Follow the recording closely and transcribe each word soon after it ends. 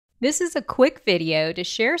This is a quick video to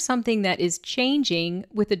share something that is changing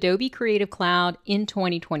with Adobe Creative Cloud in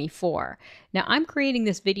 2024. Now, I'm creating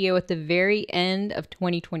this video at the very end of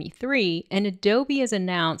 2023, and Adobe has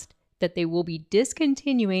announced that they will be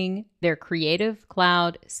discontinuing their Creative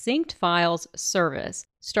Cloud synced files service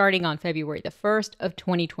starting on February the 1st of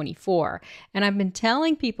 2024. And I've been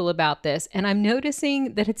telling people about this, and I'm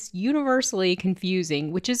noticing that it's universally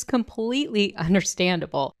confusing, which is completely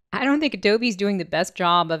understandable. I don't think Adobe's doing the best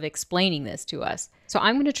job of explaining this to us. So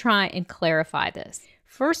I'm going to try and clarify this.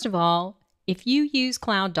 First of all, if you use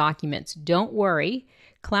Cloud Documents, don't worry.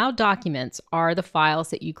 Cloud Documents are the files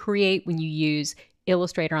that you create when you use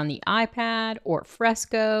Illustrator on the iPad or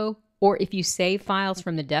Fresco, or if you save files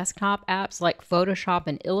from the desktop apps like Photoshop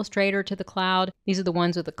and Illustrator to the cloud. These are the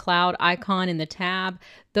ones with the cloud icon in the tab.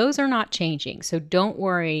 Those are not changing, so don't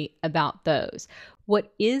worry about those.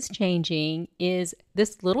 What is changing is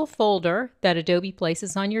this little folder that Adobe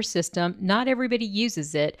places on your system. Not everybody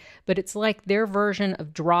uses it, but it's like their version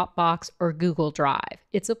of Dropbox or Google Drive.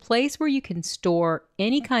 It's a place where you can store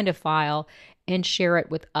any kind of file and share it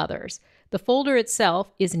with others. The folder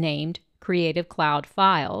itself is named Creative Cloud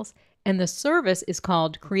Files, and the service is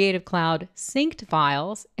called Creative Cloud Synced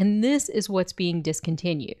Files, and this is what's being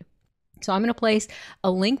discontinued. So I'm going to place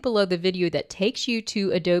a link below the video that takes you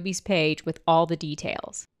to Adobe's page with all the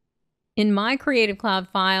details. In my Creative Cloud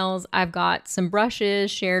files, I've got some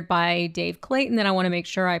brushes shared by Dave Clayton that I want to make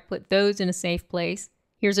sure I put those in a safe place.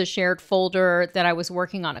 Here's a shared folder that I was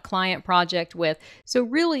working on a client project with. So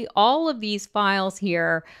really all of these files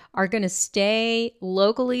here are going to stay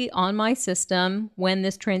locally on my system. When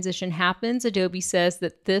this transition happens, Adobe says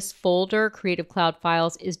that this folder, Creative Cloud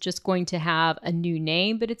Files, is just going to have a new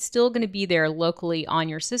name, but it's still going to be there locally on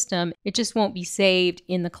your system. It just won't be saved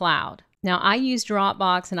in the cloud. Now, I use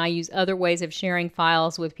Dropbox and I use other ways of sharing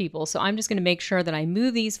files with people, so I'm just going to make sure that I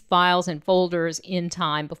move these files and folders in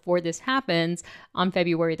time before this happens on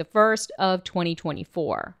February the 1st of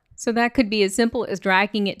 2024. So that could be as simple as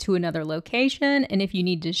dragging it to another location, and if you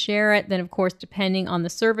need to share it, then of course, depending on the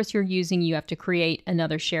service you're using, you have to create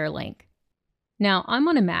another share link. Now, I'm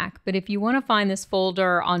on a Mac, but if you want to find this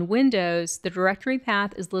folder on Windows, the directory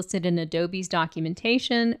path is listed in Adobe's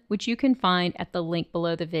documentation, which you can find at the link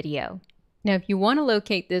below the video. Now, if you want to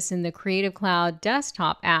locate this in the Creative Cloud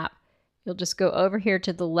desktop app, you'll just go over here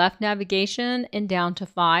to the left navigation and down to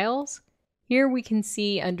Files. Here we can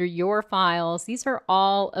see under Your Files, these are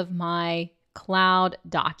all of my cloud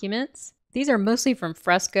documents. These are mostly from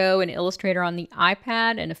Fresco and Illustrator on the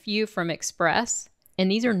iPad and a few from Express, and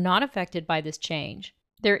these are not affected by this change.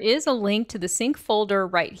 There is a link to the sync folder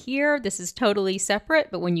right here. This is totally separate,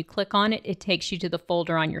 but when you click on it, it takes you to the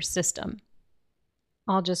folder on your system.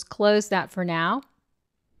 I'll just close that for now.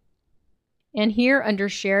 And here under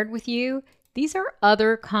Shared with You, these are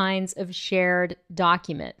other kinds of shared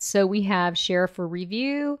documents. So we have Share for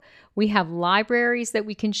Review, we have libraries that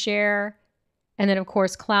we can share, and then of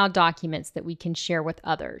course cloud documents that we can share with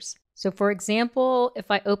others. So for example,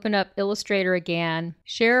 if I open up Illustrator again,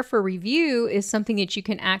 Share for Review is something that you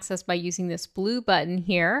can access by using this blue button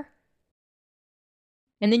here.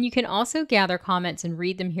 And then you can also gather comments and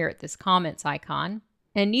read them here at this comments icon.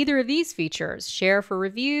 And neither of these features, Share for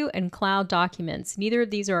Review and Cloud Documents, neither of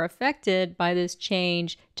these are affected by this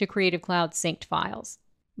change to Creative Cloud synced files.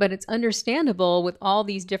 But it's understandable with all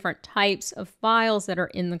these different types of files that are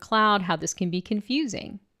in the cloud how this can be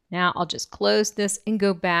confusing. Now I'll just close this and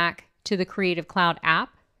go back to the Creative Cloud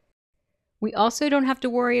app. We also don't have to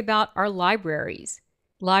worry about our libraries.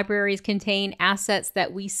 Libraries contain assets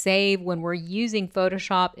that we save when we're using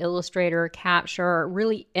Photoshop, Illustrator, Capture,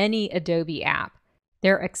 really any Adobe app.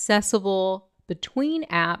 They're accessible between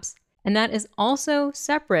apps, and that is also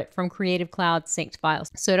separate from Creative Cloud synced files.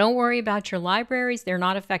 So don't worry about your libraries. They're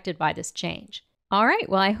not affected by this change. All right,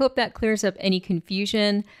 well, I hope that clears up any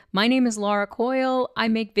confusion. My name is Laura Coyle. I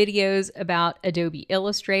make videos about Adobe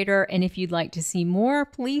Illustrator, and if you'd like to see more,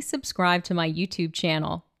 please subscribe to my YouTube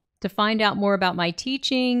channel. To find out more about my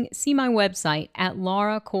teaching, see my website at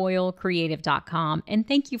lauracoylecreative.com, and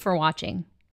thank you for watching.